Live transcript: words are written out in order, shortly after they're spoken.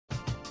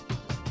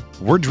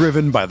We're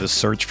driven by the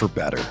search for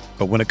better.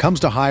 But when it comes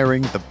to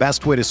hiring, the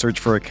best way to search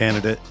for a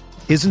candidate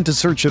isn't to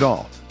search at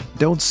all.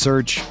 Don't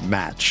search,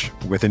 match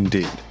with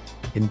Indeed.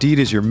 Indeed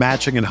is your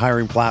matching and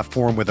hiring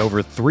platform with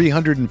over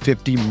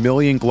 350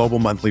 million global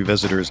monthly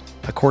visitors,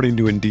 according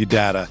to Indeed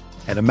data,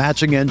 and a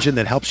matching engine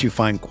that helps you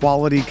find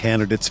quality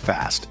candidates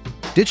fast.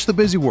 Ditch the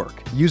busy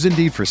work. Use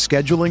Indeed for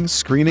scheduling,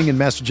 screening, and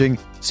messaging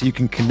so you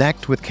can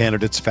connect with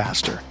candidates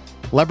faster.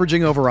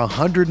 Leveraging over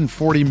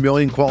 140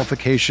 million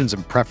qualifications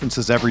and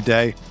preferences every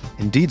day,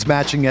 Indeed's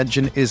matching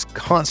engine is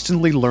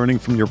constantly learning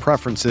from your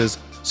preferences,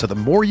 so the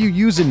more you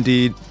use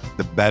Indeed,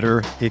 the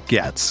better it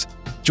gets.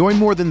 Join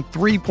more than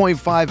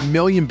 3.5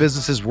 million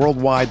businesses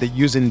worldwide that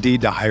use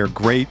Indeed to hire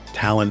great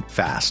talent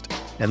fast.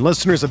 And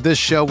listeners of this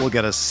show will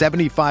get a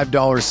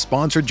 $75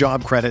 sponsored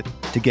job credit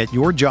to get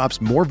your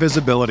jobs more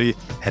visibility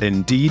at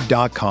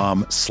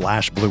Indeed.com/Blue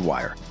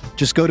Wire.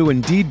 Just go to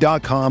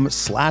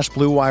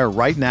Indeed.com/Blue Wire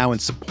right now and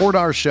support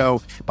our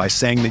show by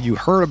saying that you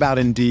heard about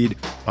Indeed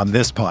on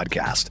this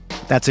podcast.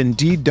 That's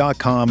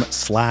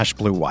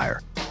Indeed.com/Blue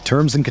Wire.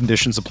 Terms and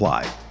conditions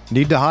apply.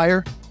 Need to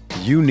hire?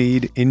 You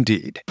need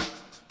Indeed.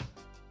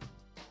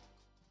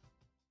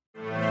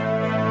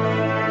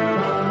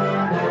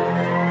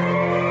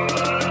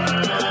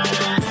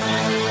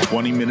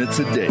 20 minutes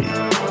a day,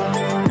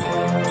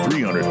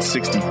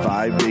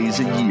 365 days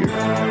a year.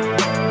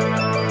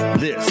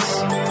 This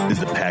is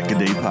the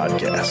Pack-A-Day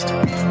Podcast.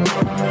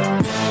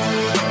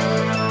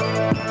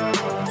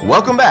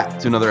 Welcome back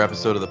to another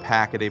episode of the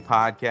Pack-A-Day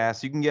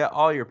Podcast. You can get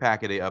all your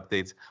Pack-A-Day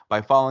updates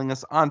by following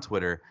us on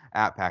Twitter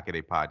at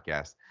Pack-A-Day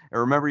Podcast.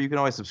 And remember, you can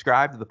always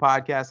subscribe to the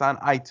podcast on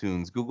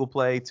iTunes, Google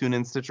Play,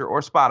 TuneIn, Stitcher,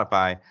 or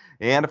Spotify.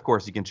 And, of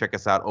course, you can check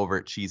us out over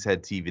at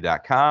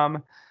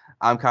cheeseheadtv.com.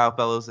 I'm Kyle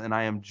Fellows, and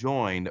I am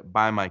joined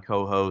by my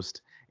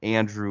co-host,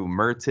 Andrew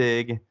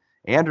Mertig.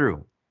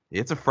 Andrew,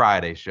 it's a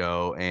Friday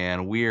show,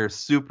 and we're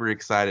super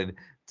excited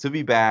to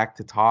be back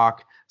to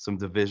talk some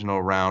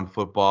divisional round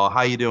football.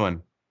 How you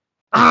doing?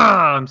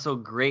 I'm so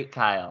great,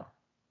 Kyle.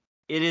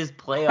 It is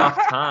playoff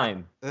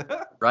time,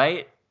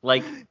 right?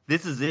 Like,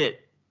 this is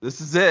it. This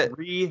is it.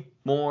 3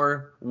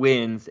 more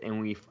wins,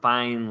 and we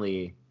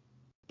finally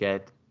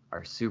get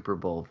our Super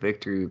Bowl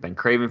victory we've been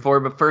craving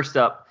for. But first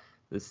up,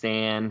 the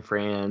San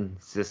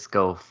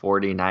Francisco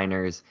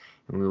 49ers,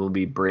 and we will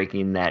be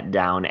breaking that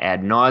down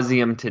ad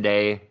nauseum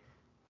today.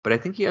 But I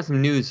think you have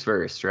some news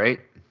first, right?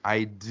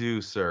 I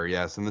do, sir.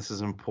 Yes, and this is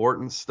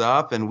important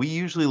stuff. And we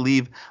usually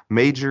leave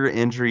major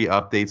injury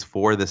updates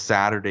for the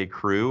Saturday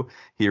crew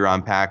here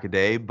on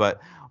Pack-A-Day.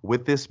 But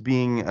with this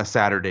being a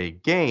Saturday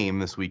game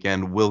this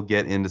weekend, we'll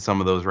get into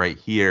some of those right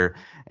here.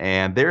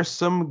 And there's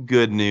some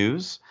good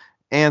news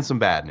and some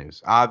bad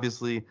news.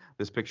 Obviously,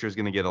 this picture is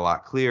going to get a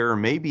lot clearer,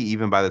 maybe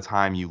even by the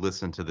time you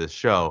listen to this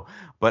show.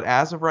 But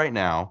as of right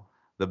now,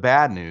 the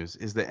bad news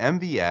is that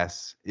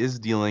MVS is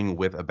dealing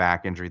with a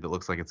back injury that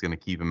looks like it's going to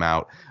keep him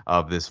out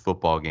of this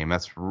football game.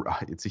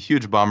 It's a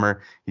huge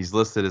bummer. He's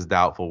listed as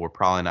doubtful. We're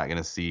probably not going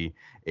to see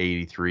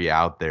 83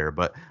 out there.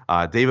 But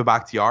David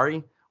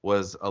Bakhtiari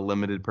was a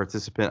limited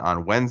participant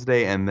on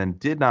Wednesday and then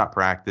did not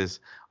practice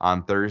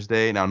on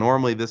Thursday. Now,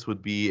 normally this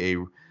would be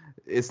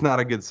it's not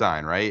a good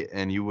sign, right?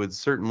 And you would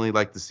certainly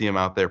like to see him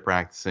out there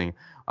practicing.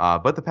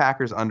 But the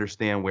Packers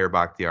understand where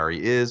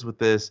Bakhtiari is with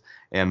this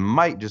and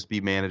might just be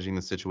managing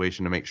the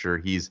situation to make sure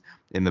he's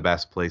in the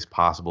best place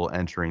possible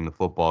entering the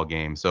football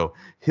game. So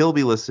he'll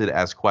be listed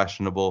as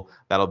questionable.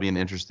 That'll be an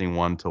interesting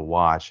one to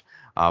watch.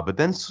 But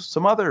then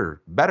some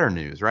other better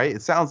news, right?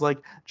 It sounds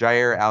like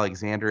Jaire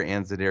Alexander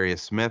and Za'Darius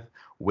Smith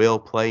will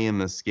play in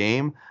this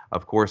game.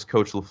 Of course,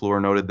 Coach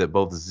LaFleur noted that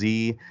both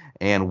Z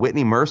and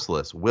Whitney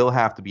Mercilus will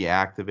have to be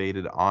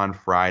activated on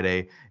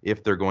Friday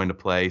if they're going to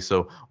play.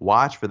 So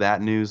watch for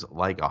that news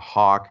like a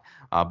hawk.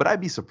 But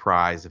I'd be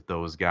surprised if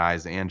those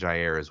guys and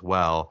Jaire as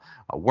well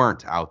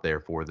weren't out there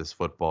for this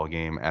football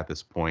game at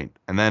this point.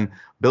 And then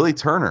Billy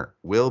Turner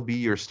will be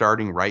your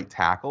starting right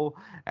tackle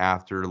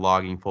after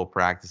logging full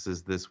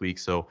practices this week.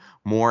 So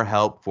more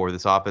help for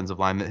this offensive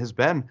line that has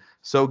been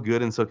so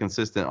good and so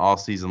consistent all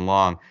season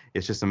long.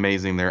 It's just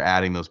amazing they're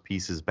adding those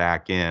pieces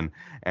back in.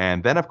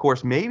 And then, of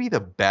course, maybe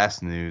the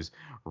best news,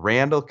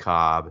 Randall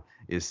Cobb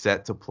is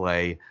set to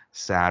play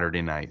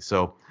Saturday night.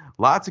 So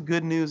lots of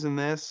good news in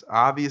this.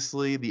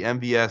 Obviously, the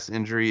MVS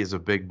injury is a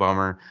big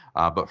bummer,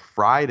 but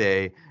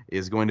Friday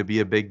is going to be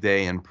a big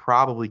day and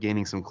probably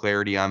gaining some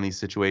clarity on these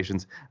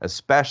situations,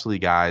 especially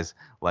guys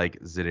like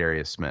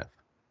Za'Darius Smith.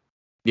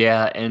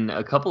 Yeah, and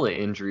a couple of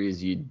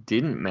injuries you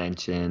didn't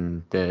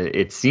mention.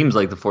 It seems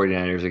like the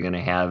 49ers are going to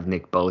have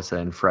Nick Bosa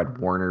and Fred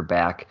Warner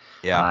back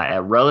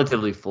at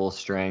relatively full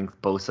strength.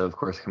 Bosa, of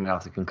course, coming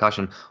off the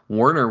concussion.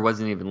 Warner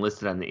wasn't even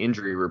listed on the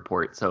injury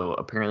report, so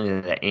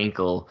apparently the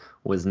ankle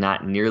was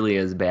not nearly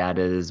as bad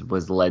as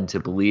was led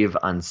to believe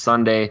on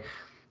Sunday.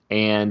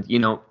 And,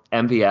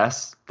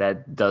 MVS,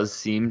 that does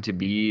seem to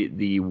be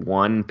the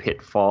one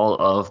pitfall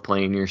of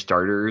playing your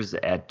starters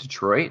at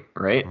Detroit,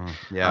 right?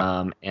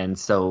 And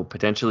so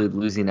potentially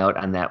losing out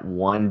on that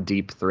one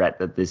deep threat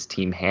that this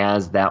team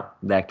has,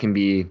 that can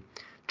be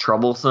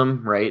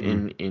troublesome, right?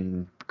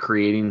 In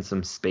creating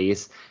some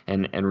space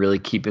and really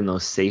keeping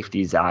those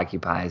safeties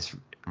occupied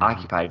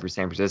for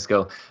San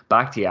Francisco.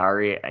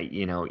 Bakhtiari,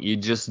 you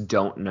just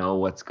don't know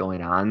what's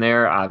going on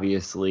there.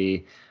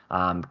 Obviously,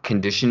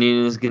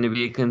 conditioning is going to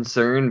be a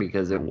concern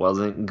because it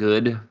wasn't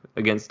good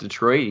against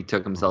Detroit. He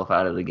took himself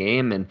out of the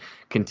game, and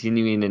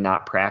continuing to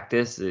not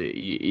practice,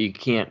 you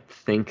can't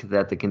think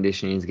that the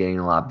conditioning is getting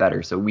a lot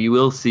better. So we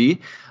will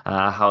see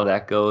how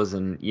that goes.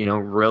 And,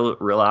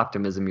 real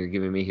optimism you're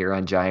giving me here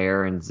on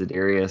Jaire and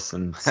Za'Darius.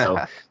 And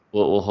so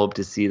we'll hope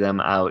to see them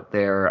out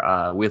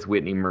there with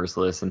Whitney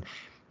Mercilus. And,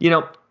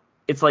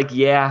 it's like,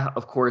 yeah,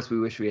 of course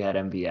we wish we had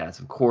MVS.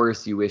 Of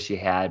course you wish you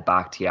had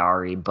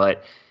Bakhtiari,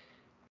 but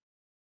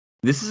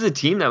this is a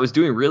team that was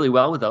doing really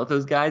well without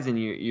those guys, and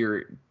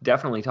you're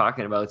definitely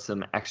talking about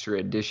some extra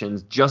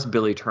additions. Just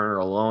Billy Turner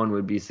alone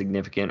would be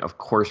significant. Of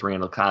course,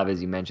 Randall Cobb, as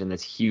you mentioned,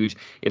 that's huge.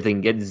 If they can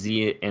get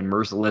Z and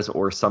Mercilus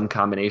or some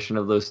combination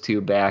of those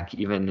two back,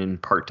 even in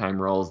part-time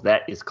roles,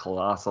 that is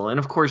colossal. And,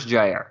 of course,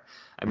 Jaire.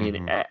 I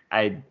mean,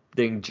 I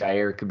think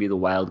Jaire could be the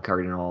wild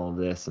card in all of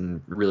this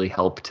and really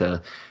help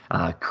to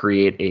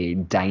create a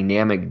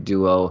dynamic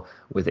duo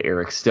with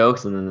Eric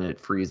Stokes, and then it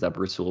frees up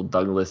Rasul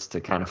Douglas to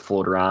kind of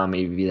float around,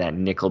 maybe be that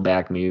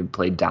nickelback, maybe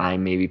play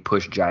dime, maybe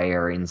push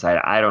Jaire inside.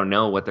 I don't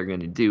know what they're going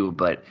to do,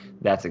 but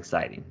that's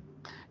exciting.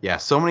 Yeah,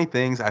 so many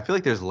things. I feel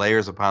like there's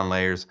layers upon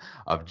layers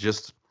of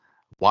just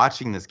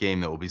watching this game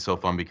that will be so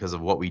fun because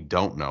of what we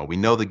don't know. We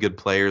know the good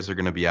players are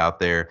going to be out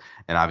there,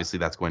 and obviously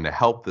that's going to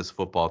help this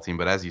football team.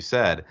 But as you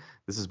said,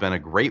 this has been a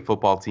great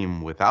football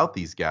team without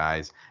these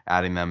guys.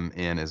 Adding them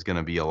in is going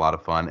to be a lot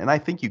of fun. And I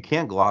think you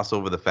can't gloss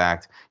over the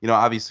fact,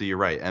 obviously you're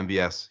right,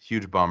 MVS,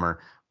 huge bummer,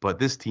 but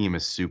this team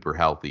is super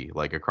healthy,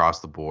 like across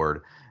the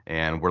board.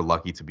 And we're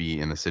lucky to be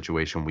in the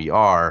situation we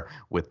are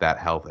with that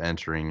health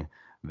entering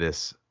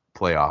this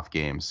playoff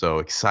game. So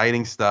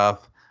exciting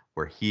stuff.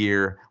 We're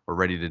here. We're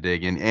ready to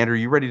dig in. Andrew,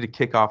 you ready to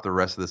kick off the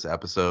rest of this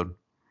episode?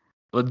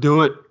 Let's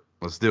do it.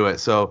 Let's do it.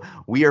 So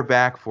we are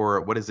back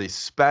for what is a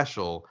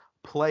special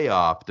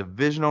playoff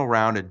divisional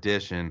round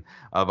edition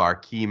of our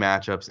key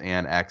matchups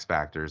and X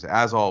factors.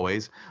 As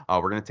always,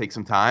 we're going to take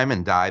some time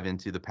and dive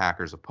into the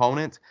Packers'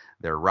 opponent,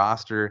 their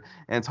roster,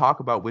 and talk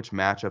about which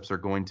matchups are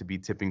going to be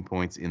tipping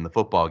points in the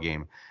football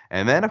game.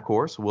 And then, of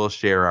course, we'll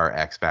share our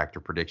X factor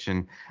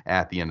prediction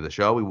at the end of the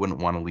show. We wouldn't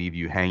want to leave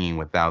you hanging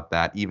without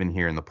that, even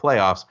here in the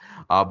playoffs.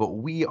 But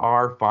we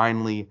are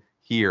finally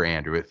here,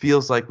 Andrew. It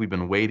feels like we've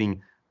been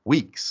waiting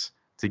weeks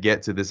to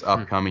get to this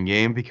upcoming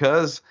game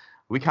because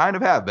we kind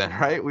of have been,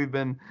 right? We've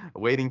been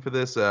waiting for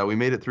this. We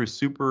made it through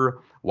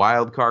Super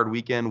Wild Card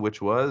Weekend,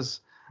 which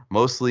was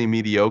mostly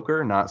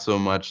mediocre, not so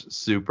much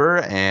super,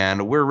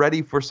 and we're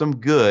ready for some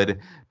good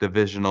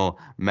divisional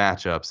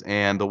matchups.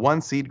 And the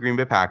 1 seed Green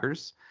Bay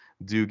Packers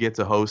do get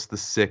to host the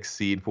 6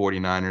 seed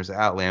 49ers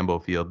at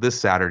Lambeau Field this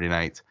Saturday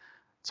night,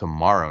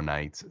 tomorrow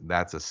night.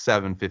 That's a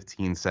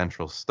 7:15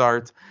 Central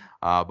start.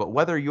 But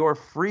whether you're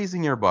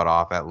freezing your butt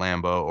off at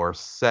Lambeau or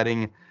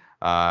setting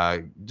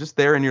just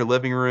there in your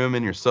living room,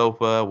 in your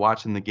sofa,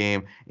 watching the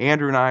game,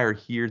 Andrew and I are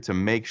here to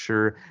make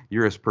sure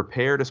you're as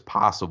prepared as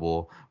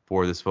possible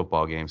for this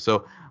football game.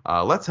 So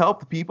let's help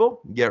the people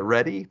get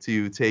ready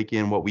to take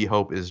in what we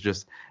hope is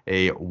just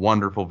a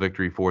wonderful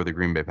victory for the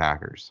Green Bay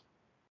Packers.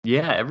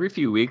 Yeah, every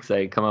few weeks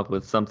I come up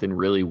with something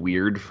really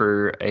weird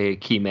for a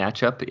key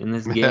matchup in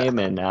this game,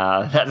 and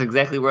that's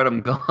exactly what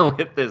I'm going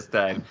with this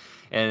time.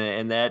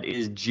 And that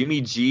is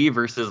Jimmy G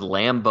versus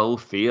Lambeau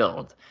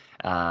Field.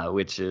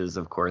 Which is,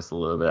 of course, a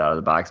little bit out of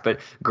the box. But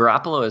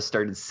Garoppolo has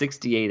started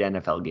 68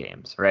 NFL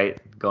games, right?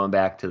 Going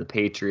back to the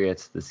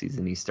Patriots, the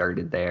season he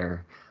started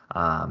there.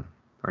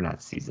 Or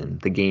not season,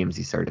 the games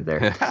he started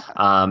there.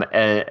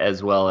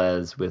 As well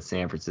as with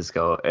San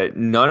Francisco.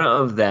 None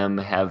of them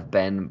have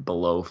been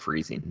below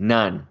freezing.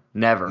 None.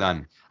 Never.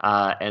 None.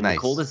 And nice. The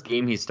coldest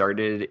game he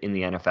started in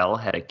the NFL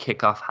had a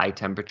kickoff high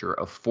temperature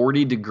of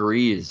 40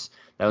 degrees.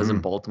 That was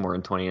in Baltimore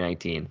in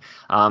 2019.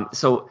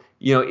 So,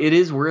 it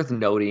is worth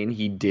noting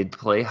he did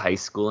play high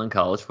school and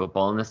college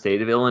football in the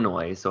state of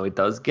Illinois, so it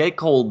does get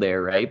cold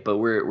there, right? But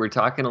we're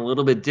talking a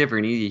little bit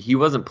different. He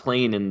wasn't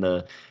playing in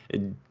the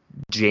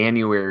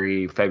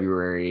January,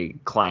 February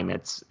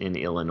climates in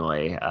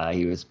Illinois.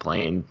 He was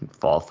playing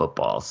fall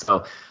football.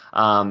 So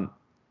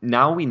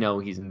now we know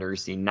he's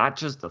nursing not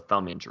just a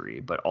thumb injury,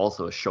 but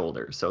also a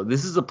shoulder. So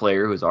this is a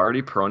player who's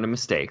already prone to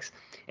mistakes,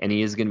 and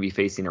he is going to be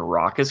facing a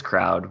raucous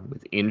crowd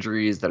with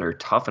injuries that are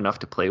tough enough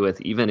to play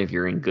with, even if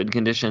you're in good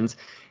conditions.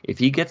 If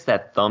he gets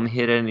that thumb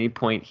hit at any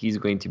point, he's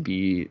going to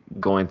be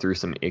going through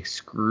some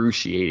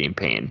excruciating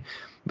pain.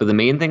 But the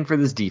main thing for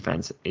this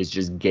defense is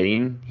just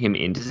getting him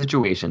into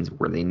situations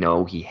where they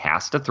know he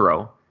has to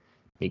throw,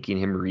 making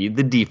him read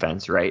the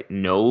defense, right?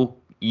 No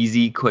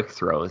easy, quick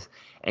throws,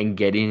 and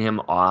getting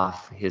him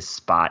off his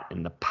spot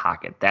in the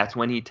pocket. That's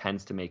when he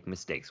tends to make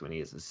mistakes, when he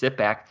has to sit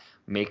back,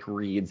 make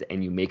reads,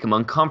 and you make him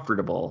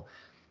uncomfortable.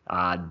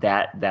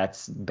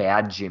 That's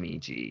bad Jimmy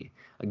G.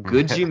 A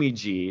good Jimmy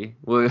G,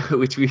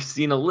 which we've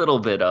seen a little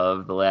bit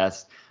of the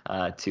last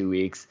 2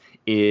 weeks,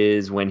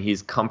 is when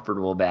he's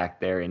comfortable back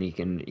there and he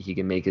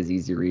can make his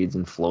easy reads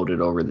and float it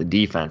over the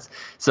defense.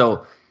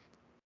 So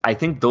I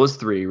think those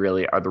three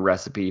really are the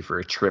recipe for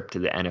a trip to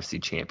the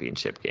NFC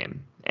Championship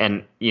game.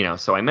 And,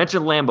 so I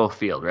mentioned Lambeau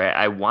Field, right?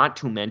 I want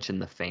to mention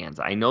the fans.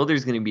 I know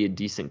there's going to be a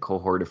decent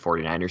cohort of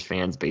 49ers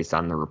fans based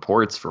on the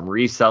reports from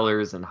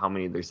resellers and how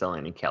many they're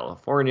selling in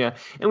California.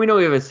 And we know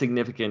we have a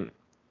significant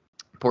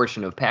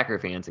portion of Packer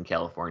fans in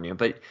California,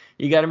 but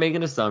you got to make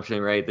an assumption,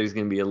 right? There's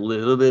going to be a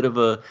little bit of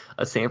a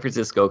San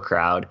Francisco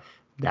crowd.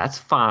 That's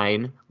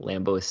fine.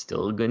 Lambeau is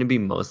still going to be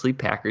mostly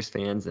Packers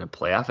fans in a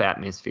playoff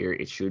atmosphere.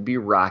 It should be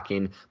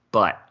rocking.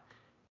 But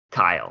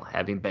Kyle,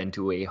 having been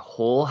to a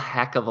whole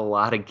heck of a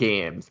lot of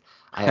games,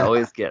 I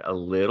always get a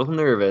little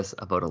nervous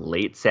about a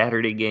late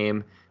Saturday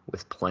game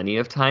with plenty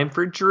of time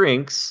for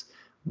drinks,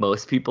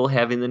 most people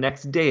having the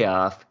next day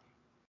off,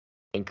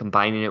 and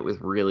combining it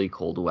with really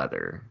cold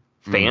weather.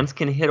 Fans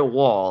can hit a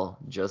wall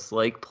just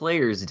like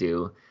players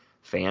do.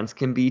 Fans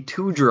can be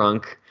too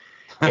drunk.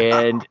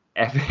 And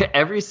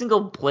every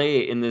single play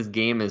in this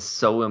game is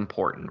so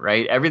important,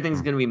 right?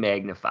 Everything's going to be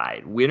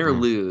magnified. Win or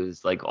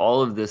lose, like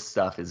all of this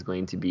stuff is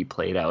going to be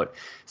played out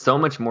so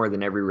much more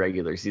than every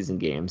regular season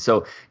game.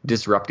 So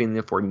disrupting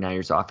the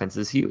 49ers offense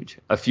is huge.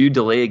 A few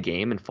delay a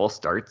game and false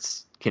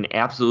starts can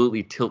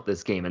absolutely tilt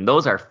this game. And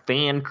those are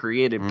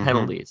fan-created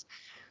penalties.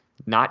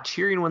 Not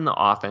cheering when the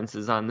offense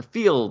is on the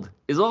field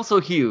is also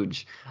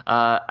huge.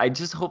 I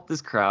just hope this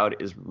crowd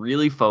is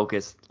really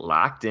focused,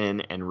 locked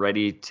in, and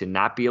ready to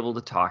not be able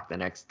to talk the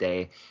next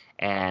day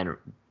and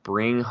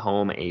bring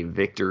home a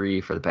victory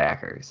for the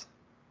Packers.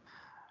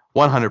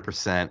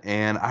 100%.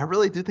 And I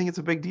really do think it's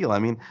a big deal. I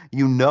mean,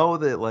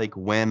 that like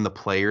when the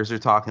players are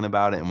talking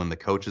about it and when the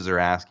coaches are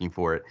asking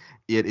for it,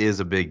 it is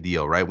a big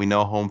deal, right? We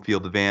know home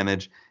field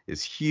advantage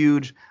is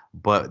huge,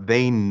 but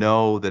they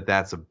know that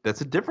that's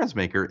a difference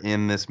maker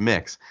in this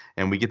mix.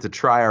 And we get to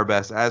try our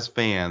best as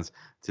fans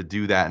to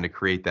do that and to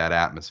create that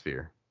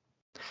atmosphere.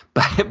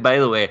 By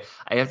the way,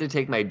 I have to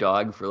take my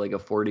dog for like a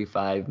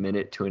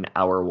 45-minute to an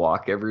hour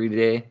walk every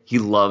day. He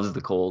loves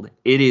the cold.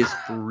 It is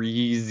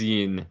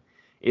freezing.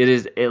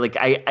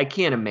 I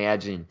can't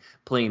imagine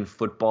playing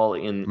football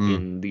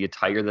in the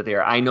attire that they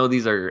are. I know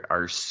these are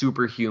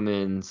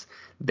superhumans.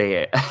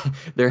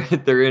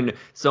 They're in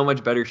so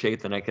much better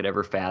shape than I could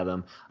ever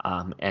fathom.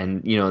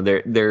 And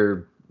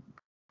they're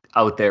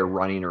out there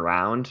running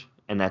around,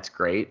 and that's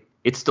great.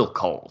 It's still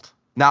cold.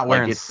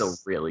 It's still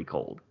really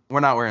cold. We're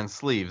not wearing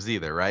sleeves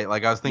either, right?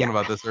 Like I was thinking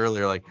about this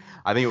earlier. Like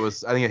I think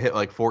it hit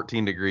like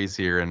 14 degrees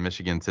here in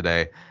Michigan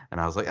today, and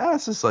I was like,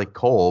 it's just like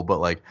cold, but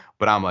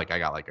I'm like I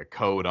got like a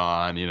coat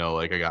on,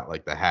 like I got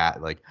like the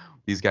hat. Like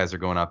these guys are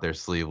going out there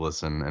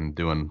sleeveless and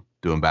doing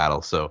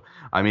battle. So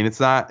I mean, it's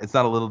not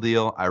a little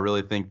deal. I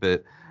really think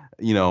that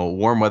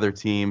warm weather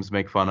teams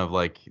make fun of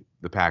like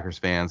the Packers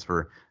fans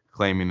for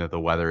claiming that the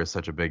weather is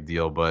such a big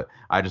deal, but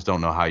I just don't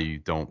know how you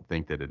don't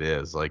think that it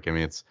is. Like, I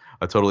mean, it's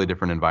a totally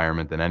different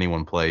environment than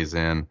anyone plays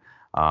in,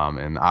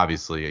 and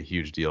obviously a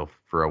huge deal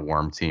for a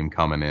warm team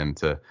coming in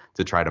to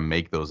try to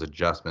make those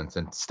adjustments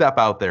and step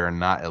out there and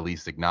not at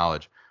least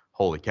acknowledge,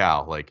 holy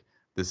cow, like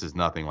this is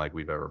nothing like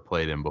we've ever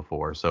played in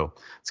before. So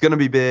it's going to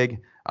be big.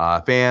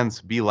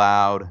 Fans, be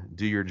loud,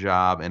 do your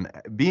job. And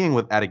being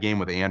at a game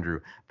with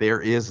Andrew,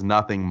 there is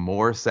nothing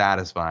more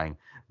satisfying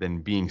than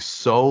being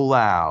so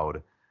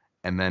loud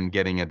and then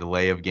getting a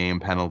delay of game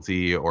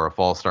penalty or a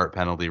false start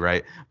penalty,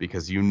 right?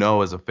 Because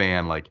as a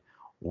fan, like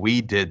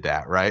we did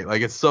that, right?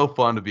 Like it's so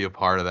fun to be a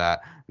part of that,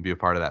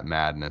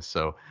 madness.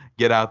 So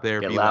get out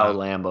there, be loud,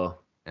 Lambeau,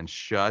 and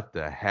shut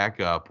the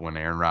heck up when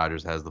Aaron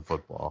Rodgers has the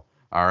football.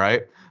 All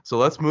right, so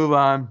let's move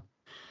on.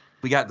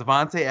 We got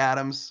Davante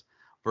Adams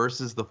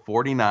versus the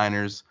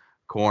 49ers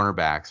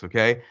cornerbacks,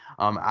 okay?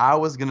 I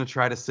was going to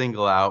try to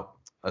single out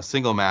a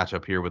single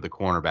matchup here with the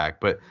cornerback,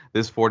 but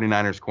this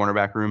 49ers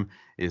cornerback room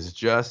is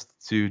just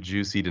too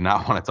juicy to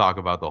not want to talk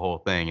about the whole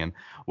thing. And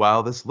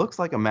while this looks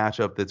like a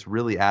matchup that's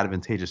really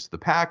advantageous to the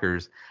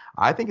Packers,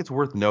 I think it's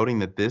worth noting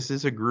that this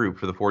is a group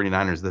for the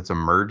 49ers that's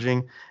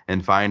emerging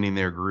and finding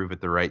their groove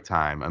at the right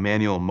time.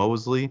 Emmanuel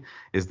Moseley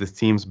is this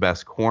team's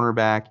best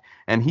cornerback,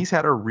 and he's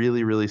had a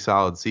really, really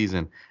solid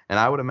season. And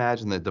I would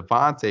imagine that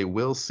Davante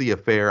will see a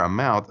fair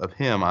amount of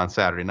him on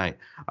Saturday night.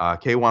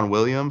 K'Waun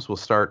Williams will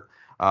start.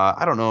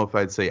 I don't know if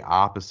I'd say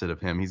opposite of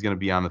him. He's going to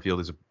be on the field.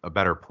 He's a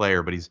better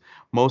player, but he's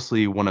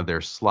mostly one of their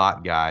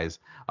slot guys.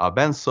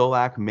 Ben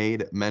Solak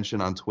made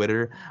mention on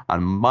Twitter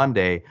on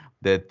Monday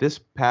that this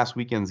past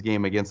weekend's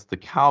game against the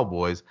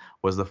Cowboys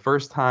was the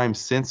first time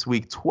since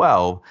week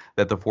 12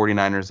 that the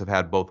 49ers have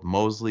had both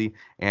Moseley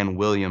and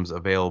Williams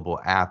available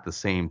at the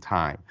same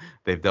time.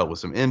 They've dealt with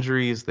some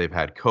injuries. They've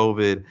had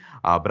COVID,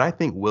 but I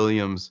think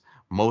Williams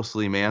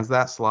mostly mans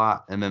that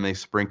slot, and then they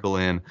sprinkle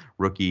in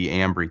rookie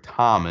Ambry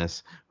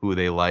Thomas, who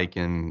they like,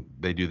 and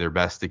they do their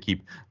best to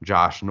keep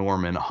Josh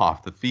Norman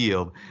off the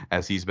field,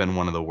 as he's been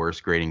one of the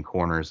worst grading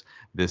corners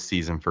this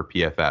season for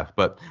PFF.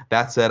 But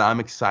that said,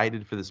 I'm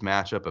excited for this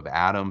matchup of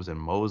Adams and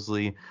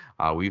Moseley.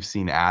 We've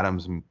seen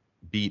Adams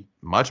beat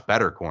much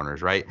better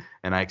corners, right?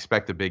 And I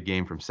expect a big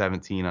game from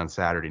 17 on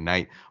Saturday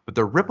night. But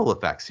the ripple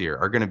effects here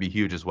are going to be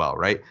huge as well,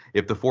 right?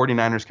 If the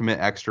 49ers commit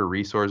extra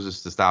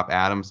resources to stop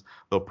Adams,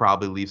 they'll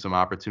probably leave some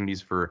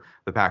opportunities for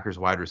the Packers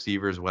wide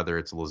receivers, whether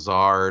it's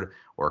Lazard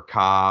or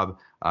Cobb,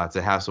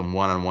 to have some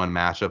one-on-one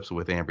matchups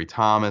with Ambry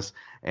Thomas.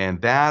 And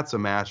that's a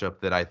matchup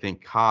that I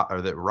think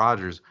that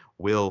Rodgers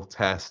will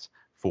test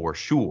for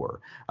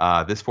sure.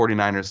 This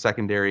 49ers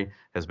secondary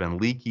has been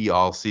leaky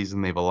all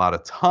season. They've allowed a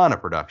ton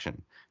of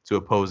production to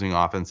opposing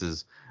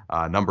offenses'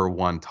 number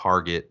one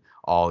target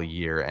all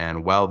year.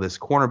 And while this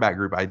cornerback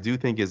group I do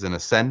think is an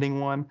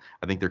ascending one,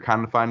 I think they're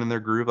kind of finding their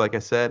groove, like I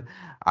said,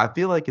 I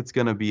feel like it's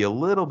going to be a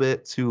little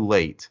bit too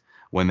late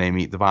when they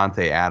meet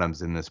Davante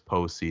Adams in this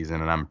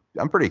postseason, and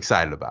I'm pretty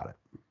excited about it.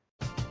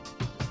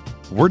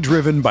 We're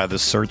driven by the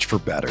search for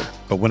better.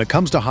 But when it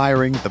comes to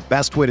hiring, the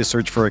best way to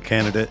search for a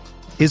candidate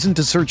isn't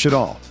to search at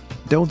all.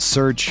 Don't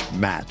search,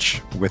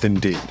 match with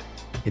Indeed.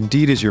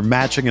 Indeed is your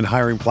matching and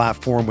hiring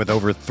platform with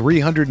over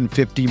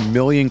 350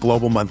 million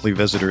global monthly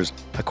visitors,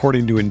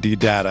 according to Indeed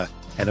data,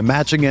 and a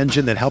matching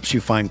engine that helps you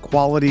find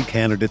quality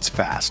candidates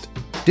fast.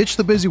 Ditch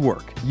the busy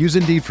work. Use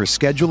Indeed for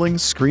scheduling,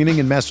 screening,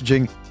 and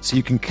messaging so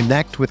you can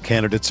connect with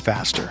candidates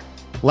faster.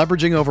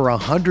 Leveraging over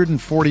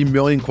 140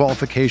 million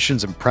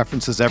qualifications and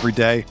preferences every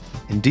day,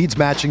 Indeed's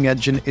matching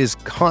engine is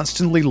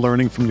constantly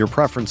learning from your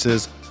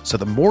preferences, so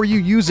the more you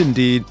use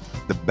Indeed,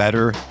 the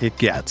better it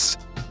gets.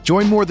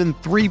 Join more than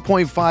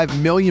 3.5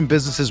 million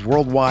businesses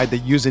worldwide that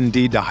use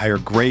Indeed to hire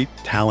great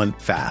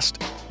talent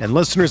fast. And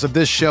listeners of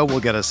this show will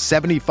get a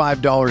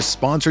 $75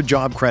 sponsored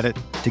job credit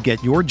to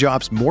get your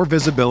jobs more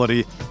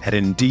visibility at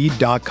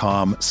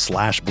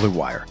Indeed.com/Blue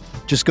Wire.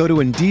 Just go to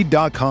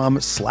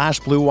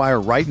Indeed.com/Blue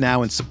Wire right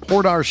now and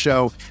support our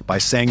show by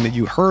saying that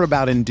you heard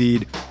about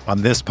Indeed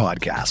on this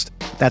podcast.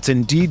 That's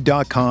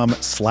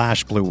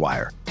Indeed.com/Blue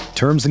Wire.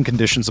 Terms and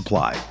conditions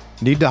apply.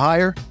 Need to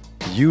hire?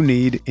 You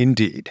need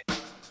Indeed.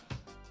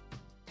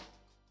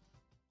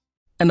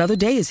 Another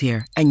day is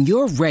here, and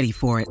you're ready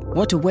for it.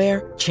 What to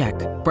wear? Check.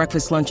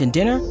 Breakfast, lunch, and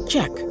dinner?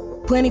 Check.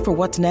 Planning for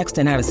what's next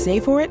and how to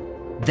save for it?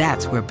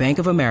 That's where Bank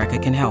of America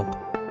can help.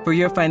 For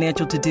your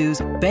financial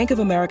to-dos, Bank of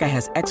America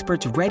has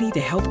experts ready to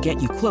help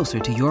get you closer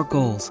to your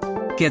goals.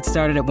 Get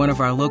started at one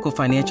of our local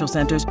financial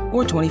centers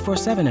or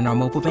 24/7 in our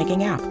mobile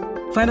banking app.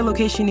 Find a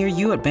location near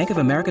you at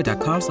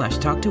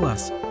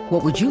bankofamerica.com/talktous.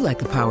 What would you like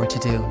the power to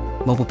do?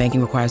 Mobile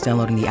banking requires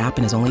downloading the app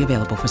and is only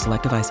available for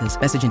select devices.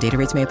 Message and data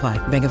rates may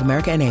apply. Bank of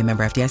America N.A.,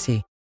 member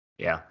FDIC.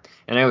 Yeah,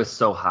 and I was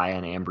so high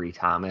on Ambry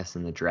Thomas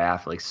in the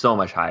draft, like so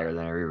much higher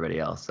than everybody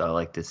else. So I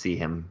like to see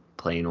him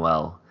playing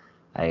well.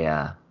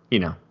 I,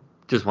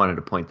 just wanted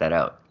to point that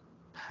out.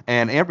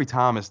 And Ambry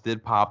Thomas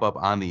did pop up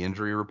on the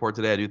injury report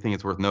today. I do think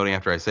it's worth noting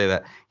after I say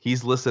that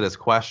he's listed as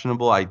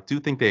questionable. I do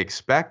think they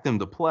expect him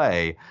to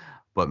play.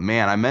 But,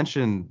 man, I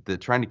mentioned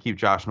that trying to keep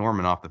Josh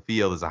Norman off the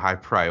field is a high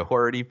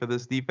priority for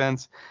this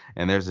defense.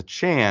 And there's a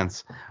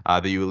chance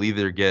that you will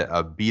either get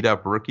a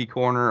beat-up rookie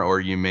corner or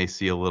you may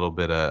see a little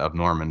bit of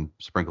Norman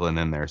sprinkling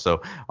in there.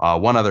 So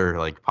one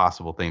other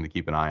possible thing to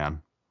keep an eye on.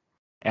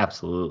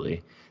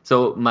 Absolutely.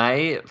 So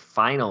my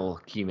final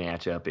key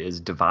matchup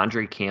is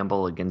Devondre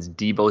Campbell against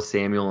Deebo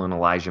Samuel and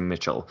Elijah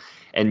Mitchell.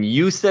 And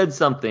you said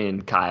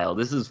something, Kyle,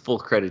 this is full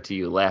credit to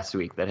you, last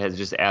week that has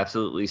just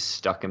absolutely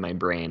stuck in my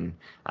brain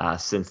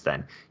since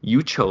then.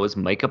 You chose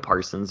Micah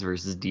Parsons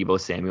versus Deebo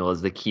Samuel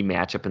as the key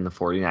matchup in the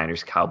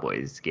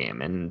 49ers-Cowboys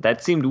game. And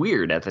that seemed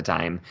weird at the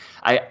time.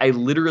 I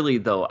literally,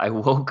 though, I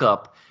woke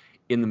up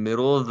in the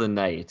middle of the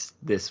night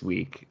this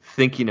week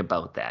thinking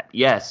about that.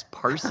 Yes,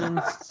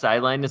 Parsons'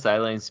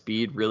 sideline-to-sideline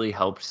speed really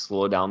helped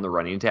slow down the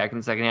running attack in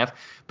the second half.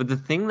 But the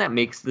thing that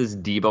makes this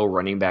Deebo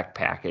running back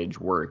package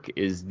work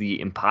is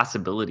the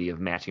impossibility of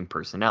matching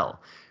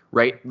personnel,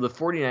 right? The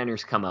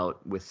 49ers come out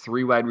with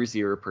 3 wide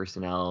receiver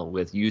personnel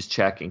with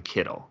Juszczyk and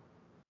Kittle,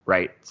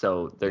 right?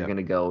 So they're going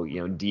to go,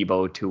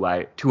 Deebo,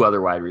 two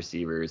other wide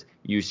receivers,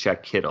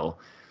 Juszczyk, Kittle.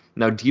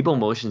 Now, Deebo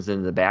motions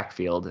into the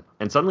backfield,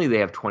 and suddenly they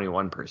have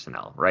 21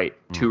 personnel, right?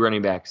 2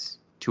 running backs,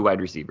 2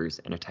 wide receivers,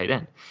 and a tight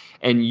end.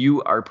 And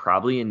you are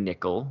probably in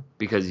nickel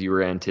because you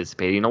were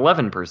anticipating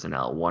 11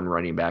 personnel, 1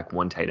 running back,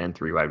 1 tight end,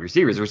 3 wide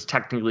receivers, which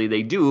technically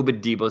they do, but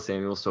Deebo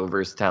Samuel's so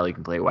versatile he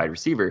can play wide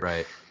receiver.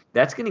 Right.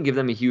 That's going to give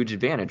them a huge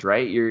advantage,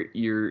 right?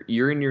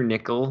 You're in your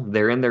nickel,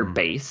 they're in their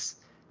base.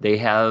 They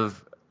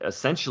have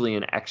essentially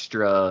an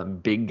extra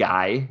big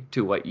guy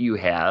to what you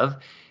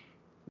have,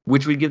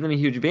 which would give them a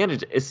huge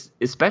advantage,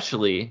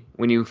 especially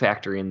when you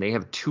factor in they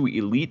have 2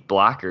 elite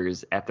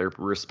blockers at their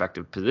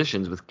respective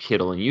positions with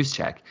Kittle and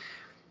Juszczyk.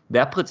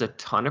 That puts a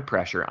ton of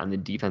pressure on the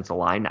defensive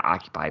line to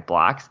occupy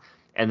blocks,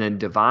 and then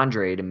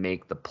Devondre to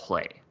make the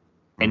play.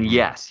 And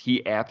yes,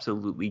 he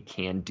absolutely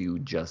can do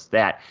just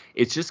that.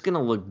 It's just going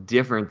to look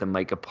different than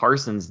Micah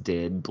Parsons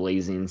did,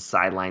 blazing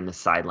sideline to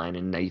sideline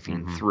and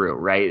knifing through,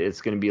 right?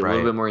 It's going to be a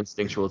little bit more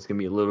instinctual. It's going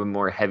to be a little bit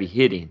more heavy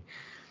hitting.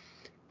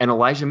 And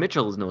Elijah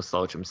Mitchell is no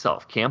slouch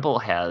himself. Campbell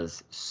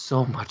has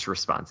so much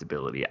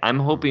responsibility. I'm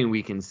hoping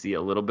we can see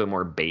a little bit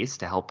more base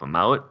to help him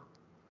out.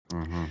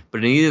 But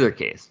in either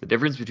case, the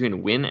difference between a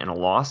win and a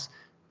loss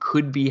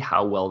could be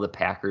how well the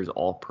Packers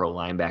all-pro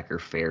linebacker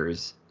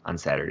fares on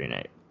Saturday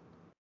night.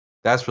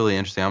 That's really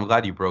interesting. I'm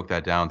glad you broke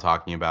that down,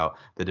 talking about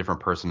the different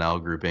personnel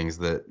groupings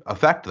that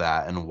affect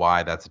that and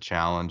why that's a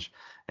challenge.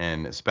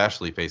 And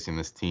especially facing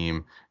this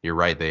team, you're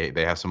right, they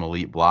have some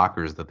elite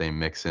blockers that they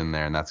mix in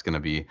there, and that's going to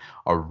be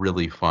a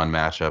really fun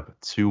matchup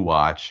to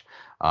watch.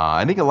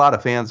 I think a lot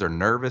of fans are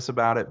nervous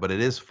about it, but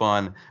it is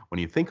fun when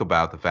you think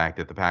about the fact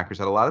that the Packers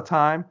had a lot of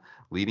time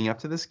leading up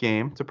to this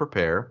game to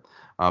prepare,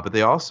 but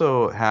they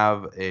also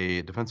have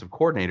a defensive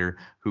coordinator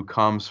who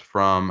comes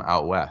from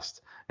out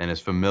west and is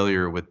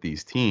familiar with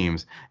these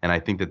teams. And I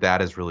think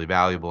that is really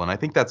valuable. And I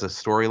think that's a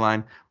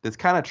storyline that's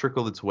kind of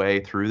trickled its way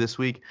through this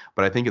week.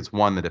 But I think it's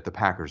one that if the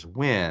Packers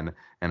win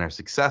and are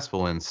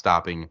successful in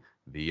stopping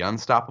the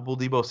unstoppable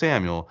Deebo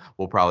Samuel,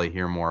 we'll probably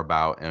hear more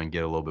about and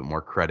get a little bit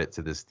more credit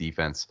to this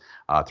defense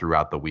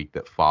throughout the week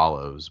that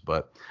follows.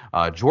 But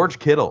George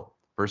Kittle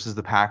versus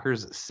the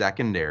Packers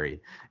secondary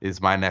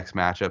is my next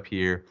matchup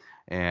here.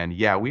 And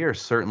yeah, we are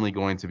certainly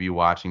going to be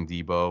watching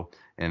Deebo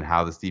and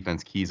how this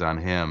defense keys on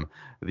him.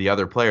 The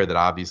other player that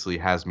obviously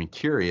has me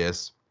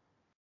curious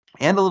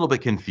and a little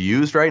bit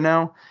confused right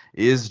now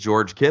is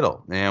George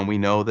Kittle. And we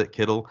know that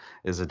Kittle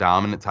is a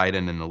dominant tight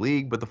end in the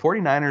league, but the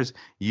 49ers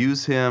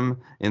use him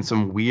in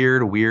some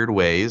weird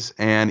ways,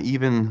 and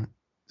even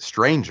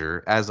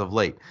stranger as of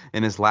late.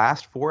 In his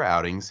last 4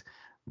 outings,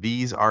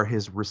 these are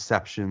his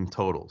reception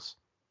totals: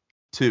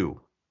 2,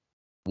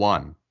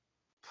 1,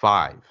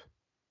 5,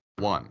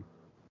 1.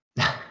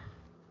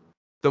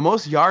 The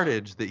most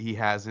yardage that he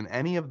has in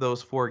any of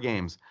those 4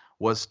 games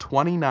was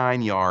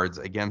 29 yards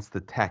against the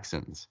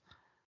Texans.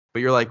 But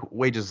you're like,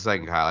 wait just a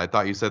second, Kyle. I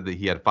thought you said that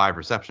he had 5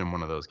 receptions in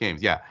one of those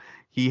games. Yeah,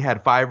 he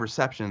had 5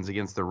 receptions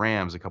against the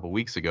Rams a couple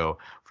weeks ago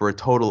for a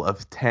total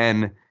of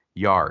 10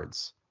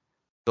 yards.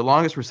 The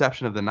longest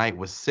reception of the night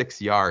was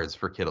 6 yards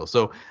for Kittle.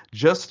 So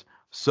just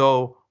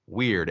so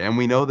weird. And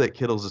we know that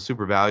Kittle's a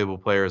super valuable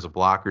player as a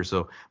blocker,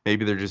 so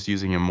maybe they're just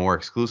using him more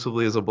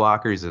exclusively as a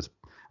blocker. He's a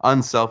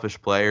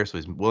unselfish player, so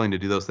he's willing to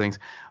do those things.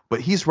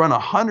 But he's run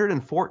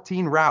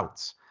 114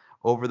 routes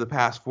over the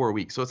past 4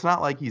 weeks. So it's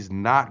not like he's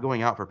not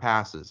going out for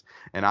passes.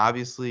 And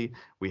obviously,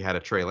 we had a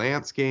Trey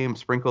Lance game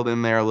sprinkled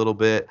in there a little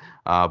bit.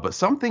 But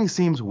something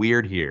seems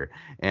weird here.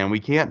 And we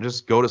can't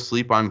just go to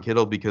sleep on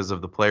Kittle because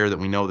of the player that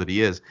we know that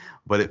he is.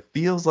 But it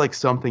feels like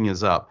something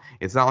is up.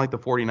 It's not like the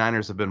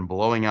 49ers have been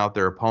blowing out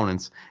their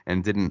opponents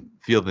and didn't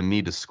feel the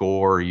need to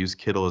score or use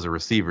Kittle as a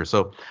receiver.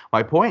 So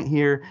my point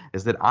here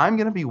is that I'm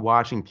going to be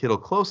watching Kittle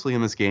closely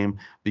in this game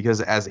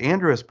because, as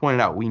Andrew has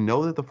pointed out, we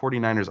know that the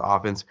 49ers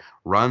offense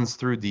runs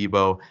through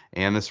Deebo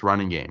and this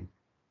running game.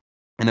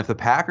 And if the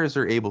Packers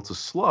are able to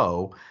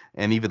slow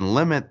and even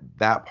limit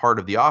that part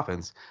of the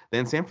offense,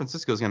 then San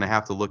Francisco is going to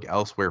have to look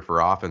elsewhere for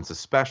offense,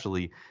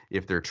 especially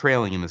if they're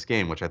trailing in this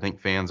game, which I think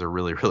fans are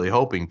really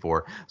hoping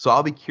for. So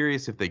I'll be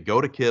curious if they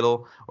go to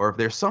Kittle or if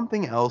there's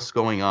something else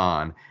going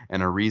on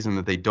and a reason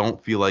that they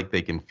don't feel like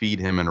they can feed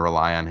him and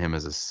rely on him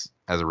as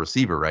a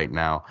receiver right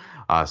now.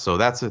 So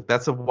that's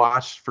a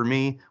watch for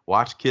me.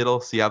 Watch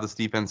Kittle, see how this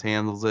defense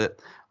handles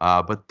it.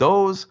 But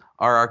those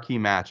are our key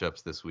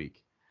matchups this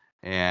week.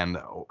 And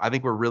I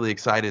think we're really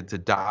excited to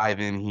dive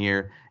in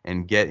here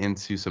and get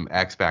into some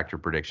X Factor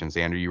predictions.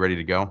 Andrew, you ready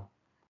to go?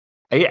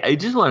 I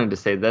just wanted to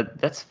say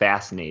that's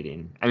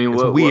fascinating. I mean,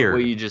 what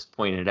you just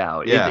pointed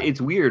out. Yeah.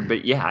 It's weird,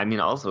 but yeah, I mean,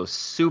 also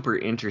super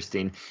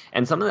interesting.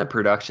 And some of the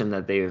production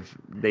that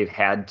they've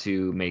had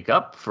to make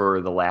up for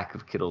the lack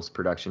of Kittle's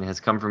production has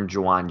come from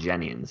Jauan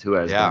Jennings, who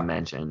has been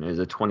mentioned. It was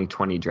a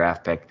 2020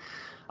 draft pick.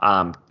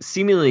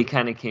 Seemingly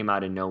kind of came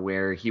out of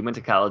nowhere. He went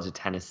to college at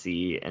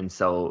Tennessee, and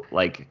so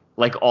like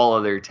all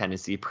other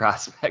Tennessee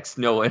prospects,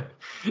 no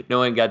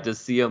one got to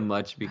see him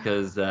much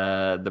because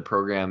the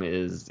program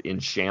is in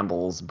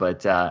shambles.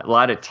 But a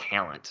lot of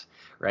talent,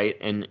 right?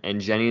 And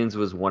Jennings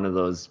was one of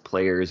those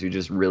players who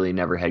just really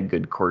never had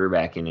good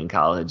quarterbacking in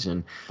college,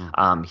 and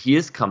he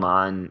has come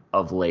on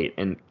of late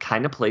and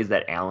kind of plays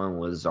that Allen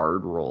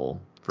Lazard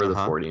role for the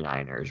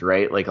 49ers,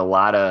 right? Like a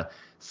lot of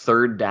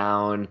third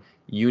down.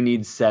 You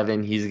need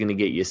 7. He's going to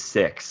get you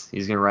 6.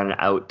 He's going to run it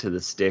out to the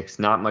sticks.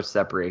 Not much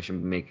separation,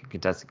 but make a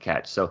contested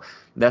catch. So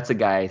that's a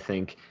guy I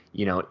think,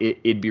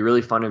 it'd be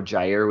really fun if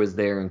Jair was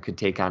there and could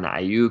take on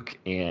Ayuk,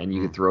 and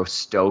you could throw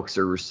Stokes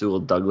or Rasul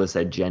Douglas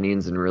at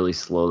Jennings and really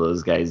slow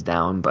those guys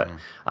down. But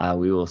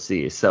we will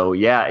see. So,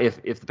 yeah,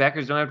 if the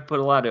Packers don't have to put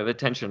a lot of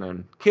attention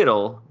on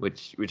Kittle,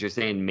 which you're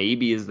saying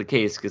maybe is the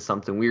case because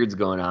something weird's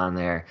going on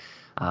there,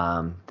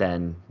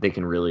 then they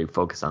can really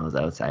focus on those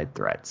outside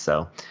threats.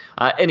 So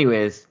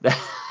anyways, that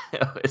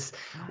was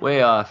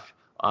way off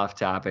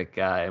topic.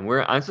 And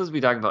I'm supposed to be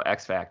talking about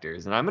X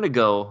Factors, and I'm going to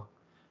go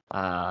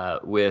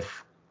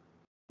with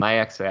my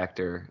X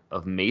Factor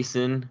of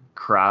Mason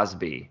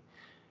Crosby.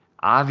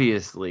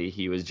 Obviously,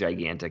 he was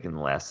gigantic in the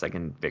last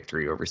second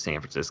victory over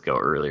San Francisco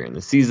earlier in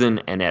the season,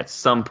 and at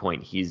some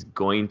point, he's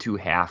going to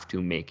have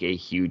to make a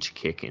huge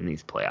kick in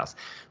these playoffs.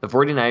 The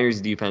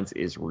 49ers defense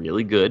is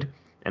really good,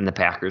 and the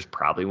Packers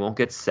probably won't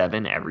get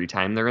 7 every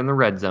time they're in the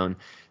red zone.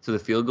 So the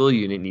field goal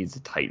unit needs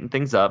to tighten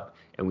things up,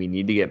 and we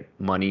need to get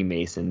Money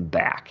Mason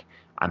back.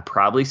 I'm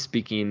probably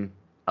speaking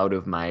out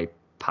of my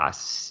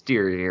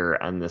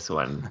posterior on this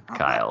one,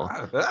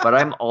 Kyle. But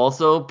I'm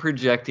also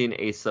projecting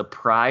a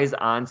surprise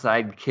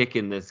onside kick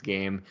in this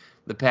game.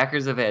 The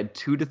Packers have had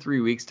 2 to 3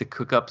 weeks to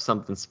cook up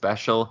something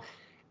special,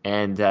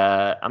 and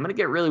I'm going to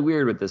get really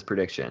weird with this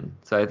prediction.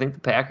 So I think the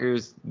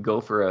Packers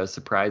go for a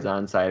surprise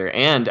onsider,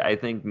 and I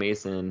think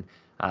Mason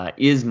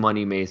is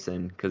Money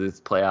Mason because it's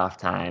playoff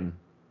time,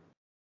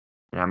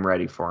 and I'm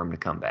ready for him to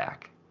come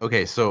back.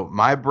 Okay, so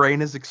my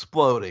brain is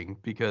exploding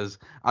because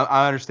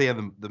I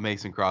understand the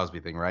Mason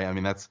Crosby thing, right? I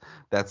mean,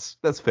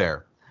 that's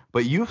fair.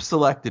 But you've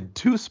selected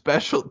 2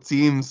 special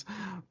teams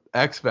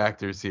X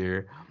factors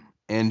here,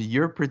 and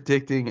you're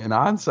predicting an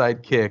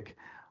onside kick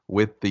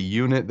with the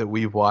unit that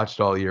we've watched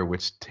all year,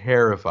 which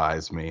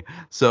terrifies me.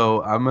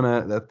 So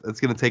that's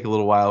gonna take a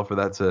little while for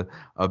that to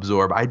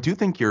absorb. I don't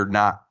think you're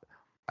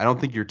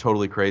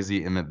totally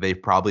crazy in that they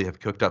probably have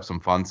cooked up some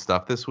fun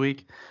stuff this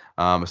week.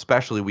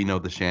 Especially we know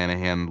the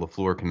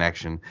Shanahan-LaFleur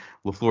connection.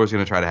 LaFleur is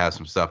going to try to have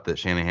some stuff that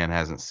Shanahan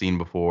hasn't seen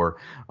before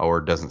or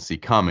doesn't see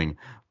coming.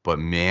 But,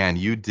 man,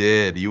 you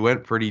did. You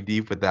went pretty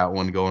deep with that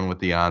one going with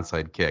the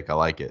onside kick. I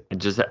like it.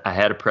 I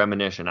had a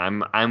premonition.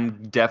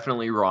 I'm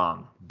definitely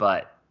wrong,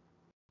 but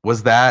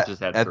was that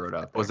just had to throw it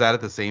out there. Was that at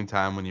the same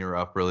time when you were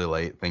up really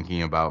late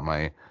thinking about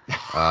my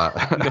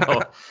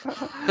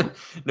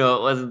No,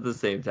 it wasn't the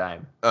same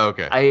time.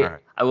 Okay.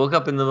 I woke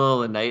up in the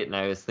middle of the night and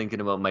I was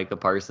thinking about Micah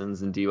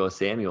Parsons and Deebo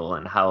Samuel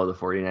and how the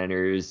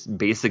 49ers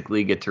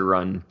basically get to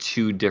run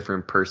 2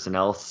 different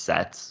personnel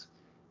sets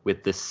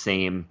with the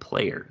same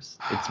players.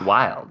 It's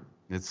wild.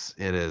 It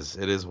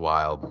is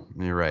wild.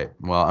 You're right.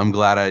 Well, I'm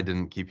glad I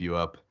didn't keep you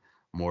up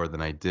more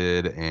than I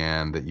did,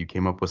 and that you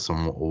came up with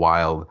some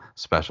wild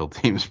special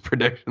teams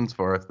predictions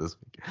for us this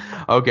week.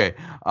 Okay,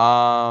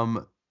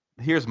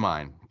 here's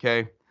mine,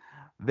 okay?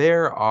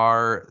 There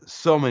are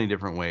so many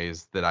different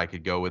ways that I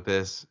could go with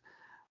this,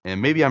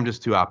 and maybe I'm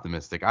just too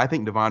optimistic. I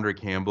think Devondre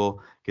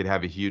Campbell could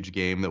have a huge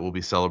game that we'll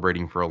be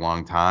celebrating for a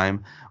long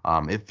time.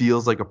 It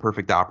feels like a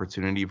perfect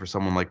opportunity for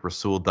someone like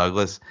Rasul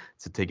Douglas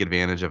to take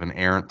advantage of an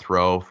errant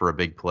throw for a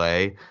big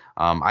play.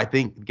 I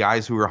think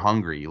guys who are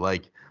hungry,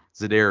 like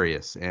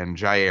Za'Darius and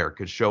Jair,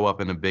 could show up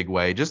in a big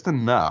way, just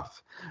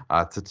enough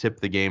to tip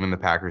the game in the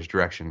Packers'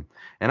 direction.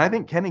 And I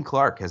think Kenny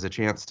Clark has a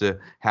chance to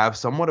have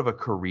somewhat of a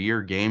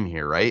career game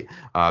here, right?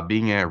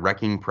 Being a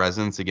wrecking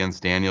presence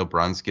against Daniel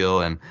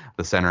Brunskill and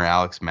the center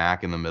Alex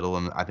Mack in the middle,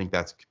 and I think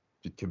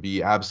could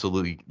be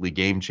absolutely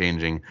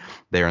game-changing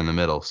there in the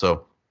middle.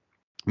 So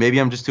maybe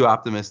I'm just too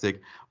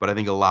optimistic, but I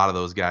think a lot of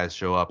those guys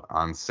show up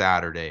on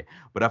Saturday.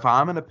 But if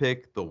I'm going to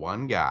pick the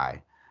one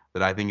guy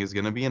that I think is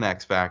going to be an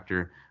X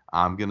factor,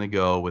 I'm going to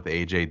go with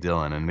A.J.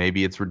 Dillon. And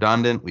maybe it's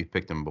redundant. We've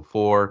picked him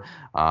before.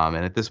 And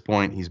at this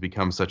point, he's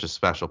become such a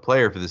special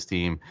player for this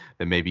team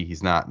that maybe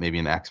he's not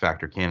an X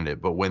Factor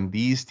candidate. But when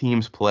these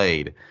teams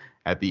played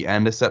at the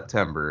end of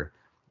September,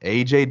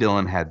 A.J.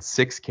 Dillon had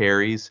 6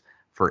 carries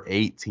for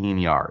 18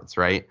 yards,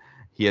 right?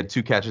 He had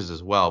 2 catches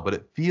as well. But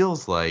it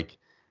feels like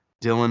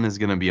Dillon is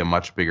going to be a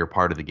much bigger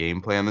part of the game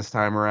plan this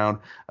time around,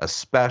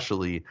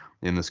 especially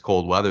in this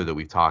cold weather that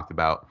we've talked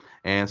about.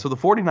 And so the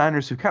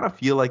 49ers, who kind of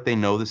feel like they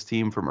know this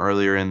team from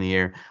earlier in the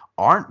year,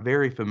 aren't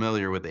very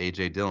familiar with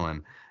A.J.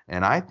 Dillon.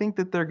 And I think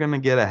that they're going to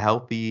get a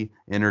healthy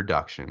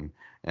introduction,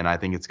 and I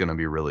think it's going to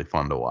be really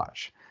fun to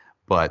watch.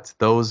 But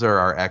those are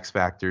our X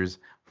factors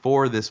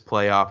for this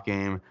playoff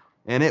game.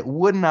 And it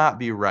would not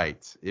be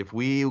right if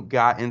we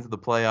got into the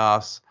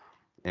playoffs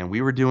and we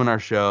were doing our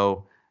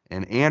show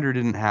and Andrew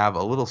didn't have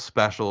a little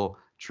special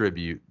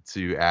tribute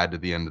to add to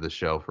the end of the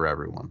show for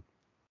everyone.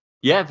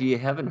 Yeah, if you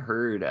haven't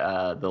heard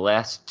the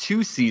last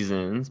 2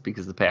 seasons,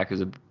 because the Packers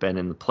have been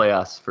in the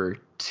playoffs for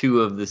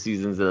 2 of the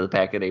seasons that the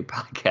Pack a Day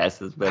podcast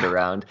has been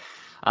around,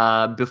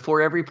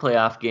 before every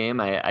playoff game,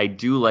 I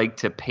do like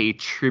to pay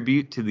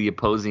tribute to the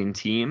opposing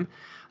team,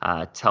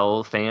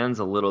 tell fans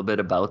a little bit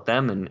about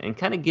them, and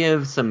kind of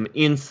give some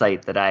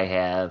insight that I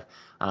have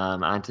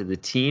onto the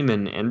team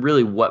and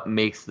really what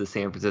makes the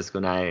San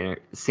Francisco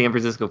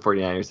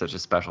 49ers such a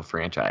special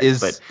franchise.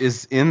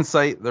 Is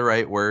insight the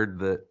right word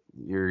that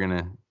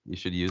you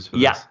should use for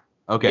this?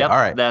 Okay. Yep, all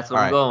right. That's what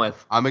I'm going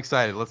with. I'm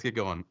excited. Let's get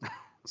going.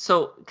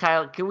 So,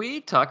 Kyle, can we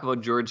talk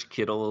about George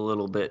Kittle a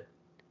little bit?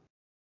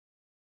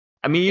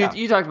 I mean,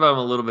 you talked about him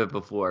a little bit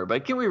before,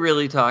 but can we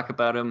really talk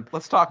about him?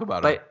 Let's talk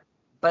about him.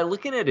 By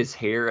looking at his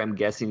hair, I'm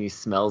guessing he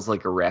smells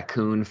like a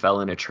raccoon fell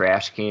in a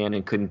trash can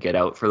and couldn't get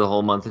out for the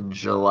whole month of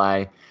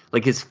July.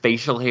 Like, his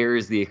facial hair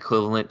is the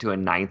equivalent to a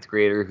 9th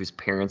grader whose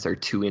parents are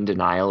too in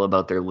denial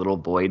about their little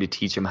boy to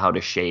teach him how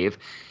to shave.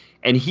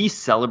 And he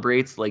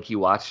celebrates like he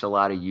watched a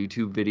lot of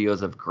YouTube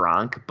videos of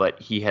Gronk, but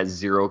he has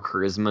 0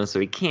 charisma, so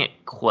he can't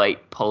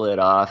quite pull it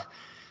off.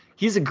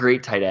 He's a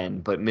great tight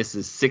end, but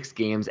misses 6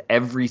 games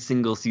every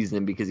single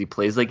season because he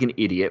plays like an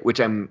idiot, which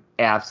I'm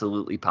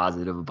absolutely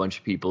positive a bunch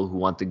of people who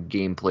want the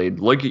game played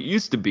like it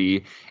used to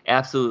be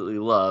absolutely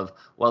love,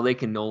 while they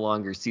can no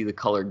longer see the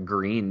color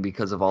green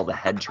because of all the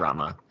head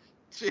trauma.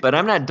 But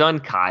I'm not done,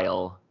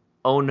 Kyle.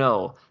 Oh,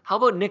 no. How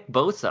about Nick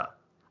Bosa?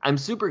 I'm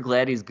super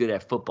glad he's good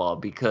at football,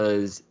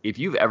 because if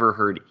you've ever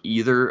heard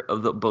either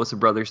of the Bosa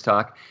brothers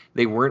talk,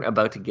 they weren't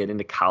about to get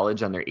into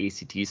college on their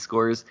ACT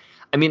scores.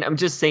 I mean, I'm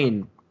just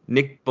saying,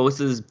 Nick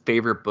Bosa's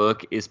favorite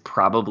book is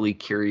probably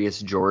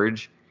Curious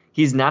George.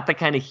 He's not the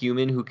kind of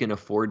human who can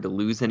afford to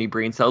lose any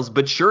brain cells,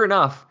 but sure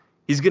enough,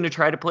 he's going to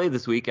try to play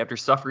this week after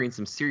suffering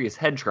some serious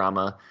head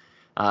trauma.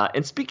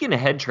 And speaking of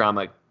head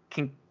trauma,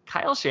 can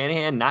Kyle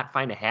Shanahan not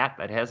find a hat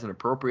that has an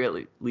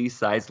appropriately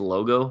sized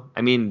logo?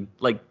 I mean,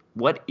 like,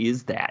 what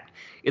is that?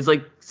 It's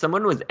like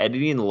someone was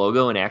editing the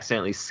logo and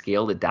accidentally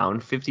scaled it down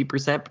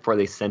 50% before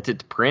they sent it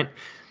to print.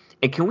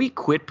 And can we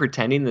quit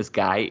pretending this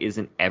guy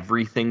isn't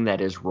everything that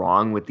is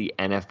wrong with the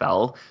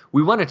NFL?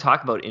 We want to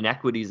talk about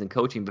inequities in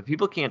coaching, but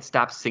people can't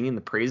stop singing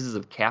the praises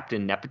of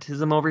Captain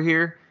Nepotism over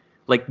here.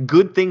 Like,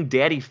 good thing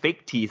Daddy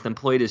Fake Teeth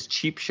employed his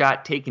cheap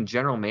shot taking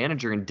general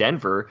manager in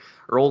Denver,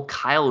 or old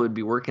Kyle would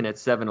be working at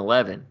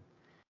 7-Eleven.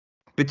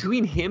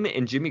 Between him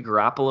and Jimmy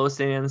Garoppolo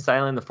standing on the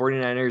sideline, the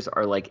 49ers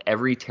are like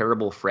every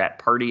terrible frat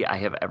party I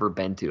have ever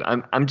been to.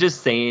 I'm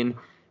just saying,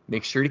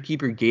 make sure to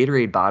keep your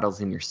Gatorade bottles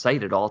in your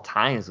sight at all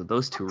times with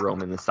those two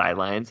roaming the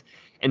sidelines.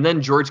 And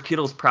then George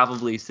Kittle's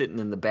probably sitting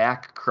in the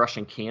back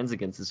crushing cans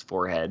against his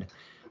forehead.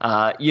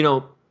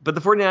 But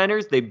the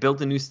 49ers, they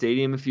built a new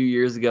stadium a few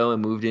years ago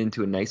and moved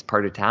into a nice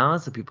part of town,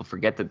 so people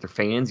forget that their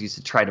fans used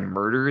to try to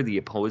murder the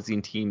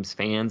opposing team's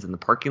fans in the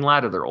parking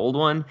lot of their old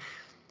one.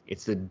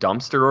 It's a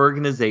dumpster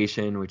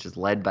organization, which is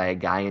led by a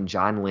guy in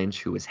John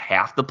Lynch who is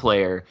half the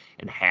player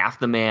and half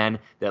the man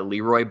that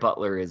Leroy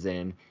Butler is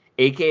in,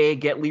 a.k.a.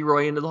 get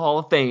Leroy into the Hall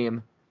of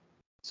Fame.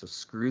 So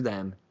screw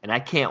them. And I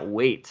can't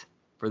wait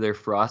for their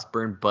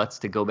frost-burned butts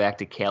to go back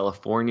to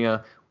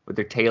California with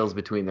their tails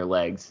between their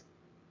legs.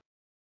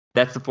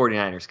 That's the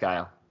 49ers,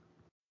 Kyle.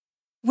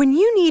 When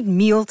you need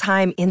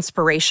mealtime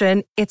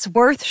inspiration, it's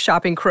worth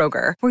shopping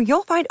Kroger, where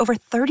you'll find over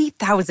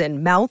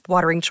 30,000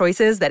 mouth-watering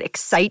choices that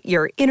excite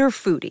your inner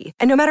foodie.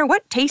 And no matter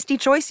what tasty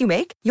choice you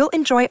make, you'll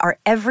enjoy our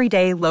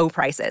everyday low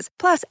prices,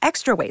 plus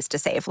extra ways to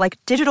save, like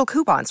digital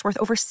coupons worth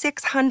over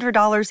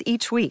 $600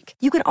 each week.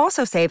 You can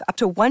also save up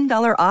to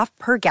 $1 off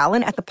per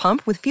gallon at the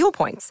pump with fuel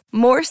points.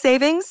 More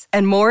savings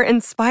and more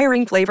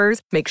inspiring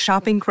flavors make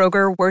shopping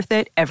Kroger worth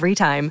it every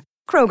time.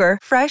 Kroger,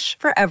 fresh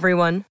for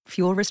everyone.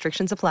 Fuel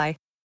restrictions apply.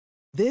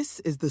 This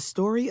is the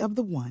story of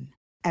the one.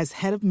 As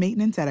head of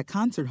maintenance at a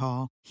concert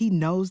hall, he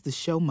knows the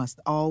show must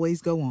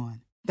always go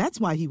on. That's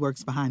why he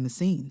works behind the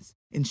scenes,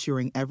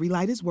 ensuring every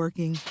light is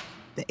working,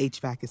 the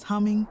HVAC is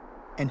humming,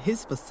 and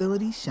his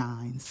facility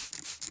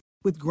shines.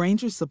 With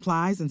Grainger's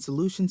supplies and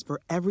solutions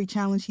for every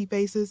challenge he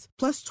faces,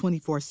 plus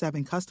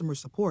 24/7 customer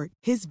support,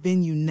 his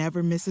venue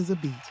never misses a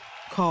beat.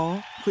 Call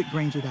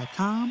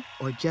quickgrainger.com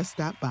or just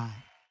stop by.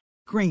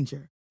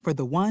 Grainger, for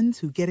the ones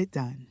who get it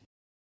done.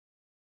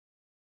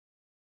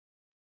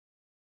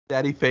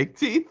 Daddy Fake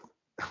Teeth?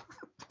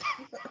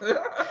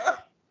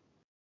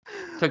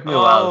 Took me a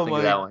while to think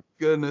of that one. Oh my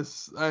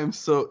goodness.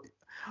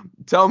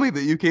 Tell me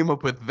that you came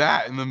up with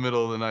that in the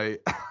middle of the night.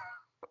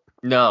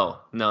 No,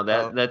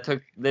 that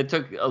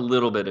took a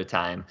little bit of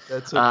time.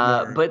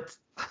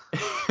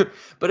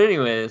 But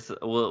anyways,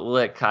 we'll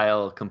let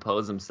Kyle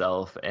compose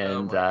himself,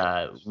 and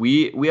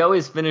we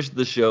always finish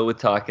the show with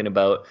talking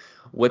about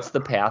what's the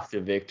path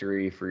to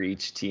victory for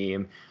each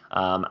team.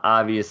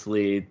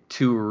 Obviously,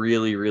 two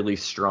really, really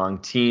strong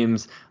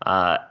teams.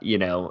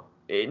 The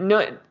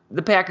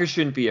Packers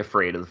shouldn't be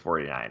afraid of the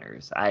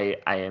 49ers. I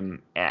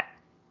am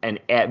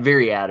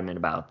very adamant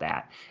about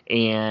that.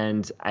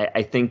 And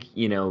I think,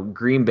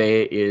 Green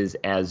Bay is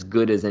as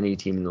good as any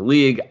team in the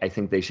league. I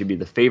think they should be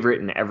the favorite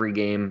in every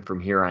game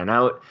from here on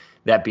out.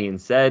 That being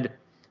said,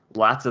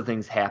 lots of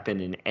things happen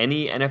in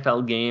any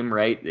NFL game,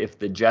 right? If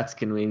the Jets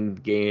can win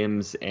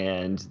games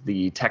and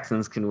the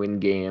Texans can win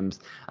games,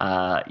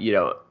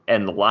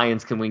 and the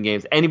Lions can win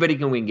games, anybody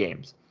can win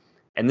games.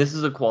 And this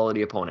is a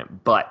quality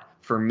opponent. But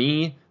for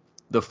me,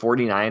 the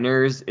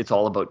 49ers, it's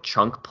all about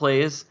chunk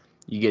plays.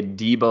 You get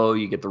Debo,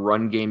 you get the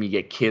run game, you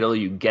get Kittle,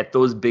 you get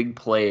those big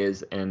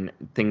plays, and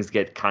things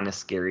get kind of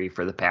scary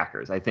for the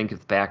Packers. I think if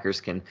the Packers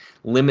can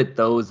limit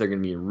those, they're going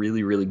to be in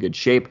really, really good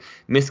shape.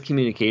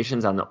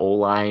 Miscommunications on the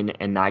O-line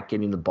and not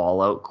getting the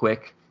ball out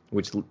quick,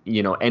 which,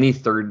 any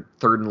third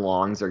and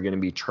longs are going to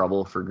be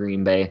trouble for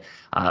Green Bay,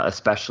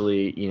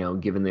 especially,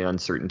 given the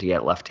uncertainty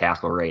at left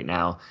tackle right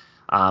now.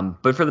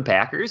 But for the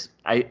Packers,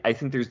 I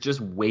think there's just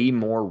way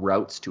more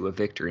routes to a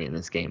victory in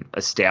this game.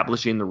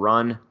 Establishing the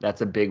run,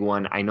 that's a big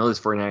one. I know this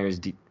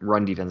 49ers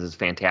run defense is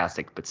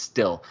fantastic, but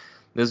still,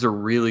 there's a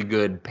really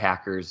good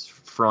Packers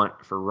front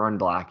for run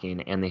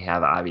blocking, and they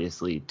have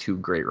obviously two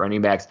great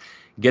running backs.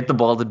 Get the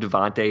ball to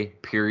Devontae,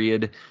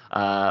 period.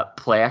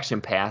 Play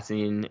action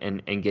passing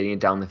and getting it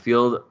down the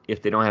field.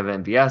 If they don't have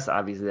MVS,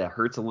 obviously that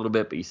hurts a little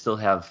bit, but you still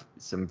have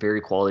some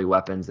very quality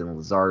weapons in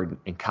Lazard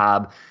and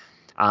Cobb.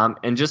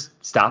 And just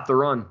stop the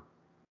run.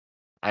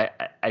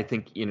 I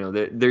think,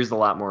 there's a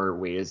lot more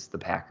ways the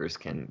Packers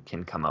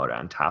can come out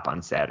on top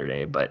on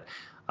Saturday. But,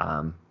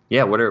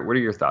 what are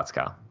your thoughts,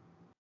 Kyle?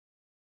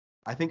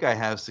 I think I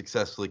have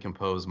successfully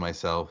composed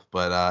myself,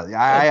 but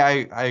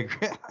I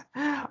agree.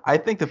 I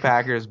think the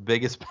Packers'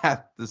 biggest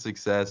path to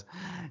success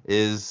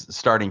is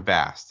starting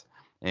fast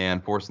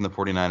and forcing the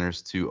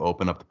 49ers to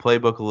open up the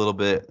playbook a little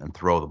bit and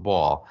throw the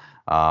ball.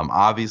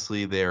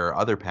 Obviously, there are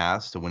other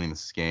paths to winning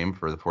this game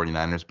for the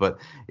 49ers, but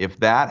if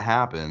that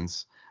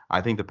happens,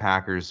 I think the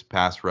Packers'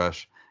 pass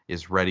rush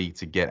is ready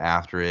to get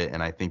after it,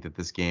 and I think that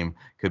this game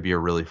could be a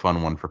really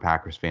fun one for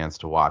Packers fans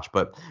to watch.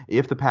 But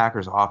if the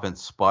Packers'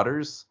 offense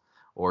sputters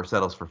or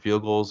settles for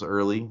field goals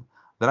early,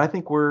 then I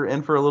think we're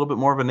in for a little bit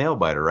more of a nail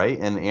biter, right?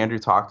 And Andrew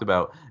talked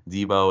about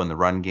Debo and the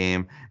run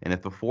game, and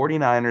if the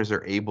 49ers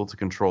are able to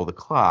control the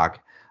clock,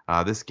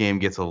 this game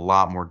gets a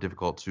lot more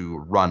difficult to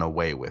run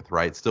away with,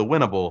 right? Still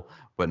winnable,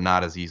 but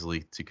not as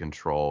easily to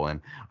control.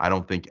 And I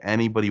don't think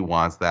anybody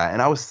wants that.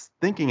 And I was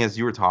thinking as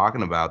you were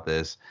talking about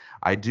this,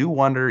 I do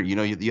wonder,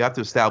 you have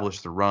to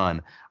establish the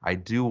run. I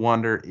do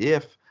wonder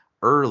if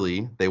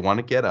early they want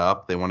to get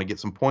up, they want to get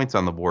some points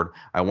on the board.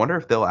 I wonder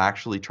if they'll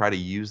actually try to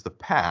use the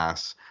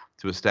pass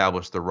to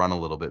establish the run a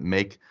little bit,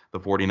 make the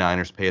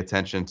 49ers pay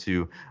attention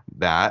to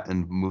that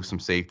and move some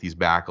safeties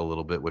back a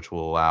little bit, which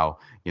will allow,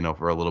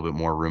 for a little bit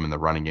more room in the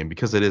running game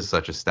because it is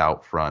such a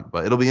stout front.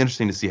 But it'll be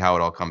interesting to see how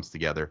it all comes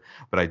together.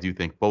 But I do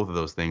think both of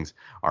those things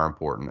are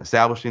important.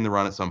 Establishing the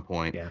run at some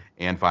point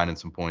and finding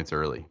some points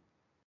early.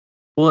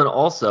 Well, and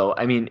also,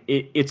 I mean,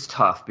 it's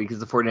tough because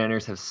the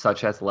 49ers have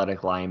such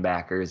athletic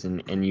linebackers,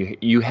 and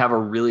you have a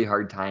really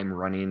hard time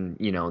running,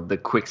 the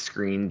quick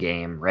screen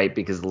game, right?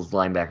 Because those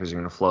linebackers are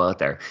going to flow out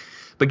there.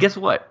 But guess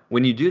what?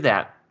 When you do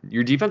that,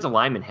 your defensive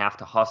linemen have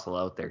to hustle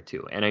out there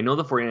too. And I know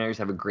the 49ers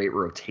have a great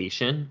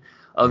rotation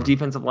of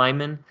defensive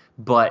linemen,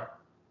 but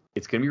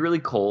it's going to be really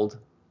cold.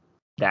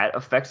 That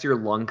affects your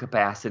lung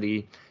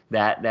capacity.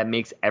 That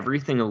makes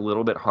everything a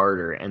little bit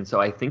harder. And so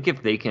I think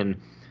if they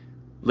can,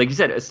 like you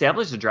said,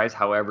 establish the drives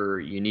however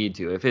you need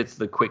to. If it's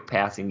the quick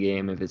passing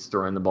game, if it's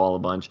throwing the ball a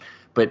bunch,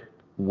 but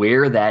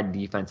wear that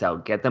defense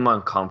out, get them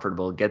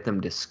uncomfortable, get them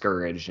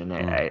discouraged. And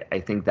I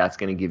think that's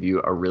going to give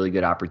you a really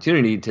good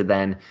opportunity to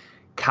then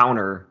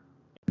counter,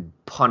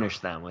 punish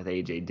them with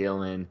A.J.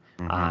 Dillon,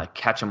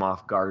 catch them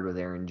off guard with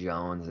Aaron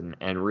Jones,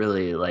 and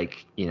really,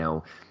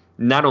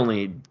 not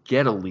only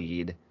get a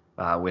lead,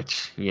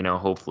 which,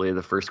 hopefully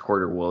the first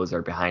quarter woes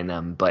are behind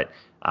them, but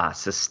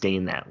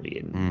sustain that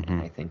lead.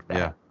 And I think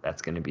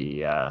that's going to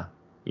be,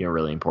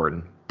 really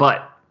important.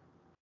 But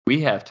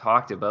we have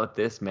talked about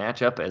this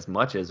matchup as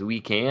much as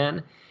we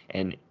can,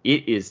 and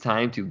it is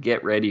time to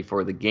get ready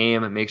for the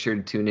game. Make sure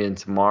to tune in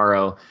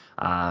tomorrow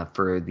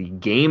for the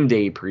game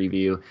day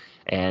preview.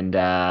 And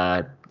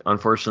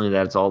unfortunately,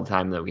 that's all the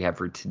time that we have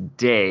for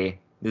today.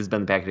 This has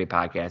been the Pack a Day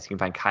Podcast. You can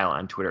find Kyle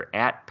on Twitter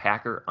at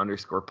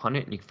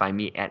Packer_pundit, and you can find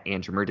me at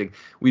Andrew Mertig.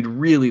 We'd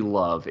really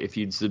love if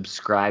you'd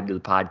subscribe to the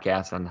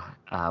podcast on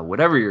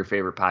whatever your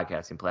favorite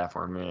podcasting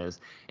platform is,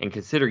 and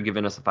consider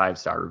giving us a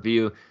 5-star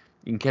review.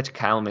 You can catch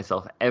Kyle and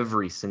myself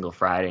every single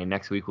Friday. And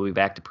next week, we'll be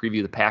back to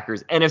preview the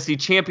Packers' NFC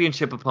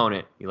Championship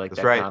opponent. You like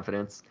that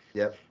confidence?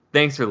 Yep.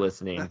 Thanks for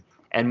listening.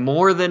 And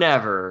more than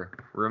ever,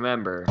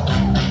 remember... Go,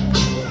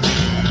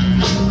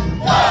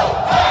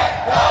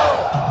 Pack, go!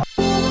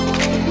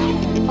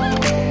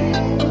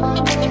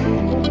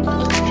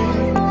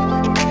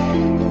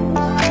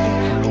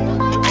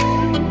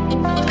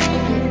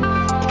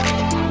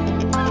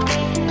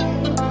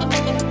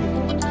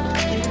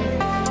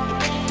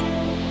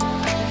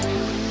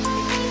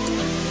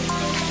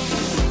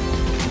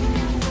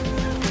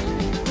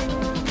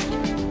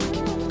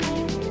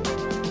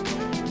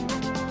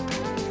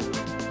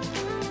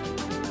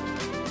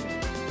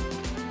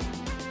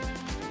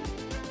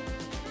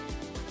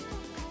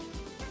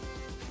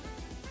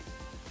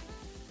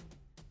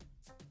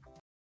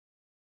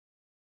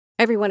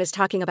 Everyone is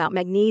talking about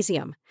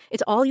magnesium.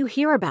 It's all you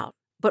hear about.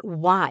 But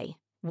why?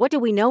 What do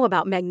we know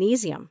about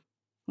magnesium?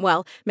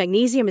 Well,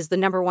 magnesium is the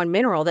 #1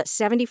 mineral that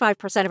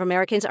 75% of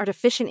Americans are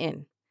deficient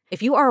in.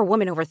 If you are a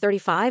woman over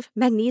 35,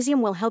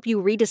 magnesium will help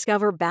you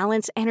rediscover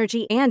balance,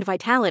 energy, and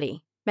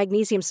vitality.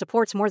 Magnesium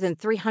supports more than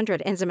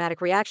 300 enzymatic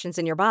reactions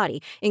in your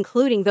body,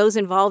 including those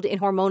involved in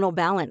hormonal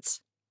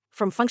balance.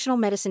 From functional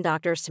medicine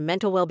doctors to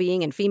mental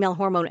well-being and female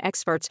hormone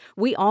experts,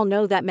 we all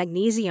know that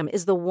magnesium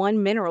is the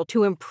one mineral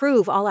to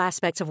improve all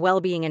aspects of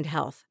well-being and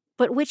health.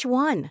 But which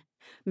one?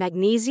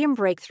 Magnesium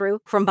Breakthrough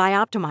from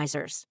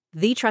Bioptimizers,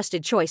 the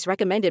trusted choice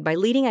recommended by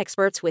leading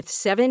experts with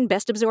 7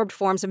 best-absorbed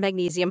forms of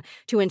magnesium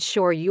to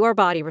ensure your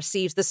body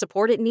receives the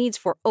support it needs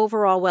for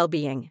overall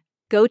well-being.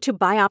 Go to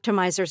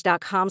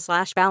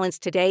bioptimizers.com/balance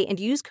today and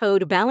use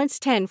code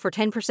BALANCE10 for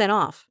 10%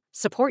 off.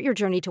 Support your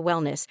journey to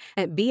wellness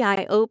at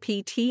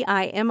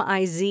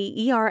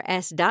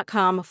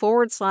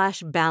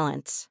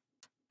bioptimizers.com/balance.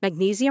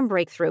 Magnesium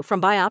Breakthrough from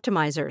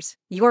Bioptimizers,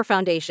 your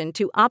foundation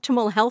to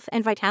optimal health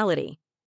and vitality.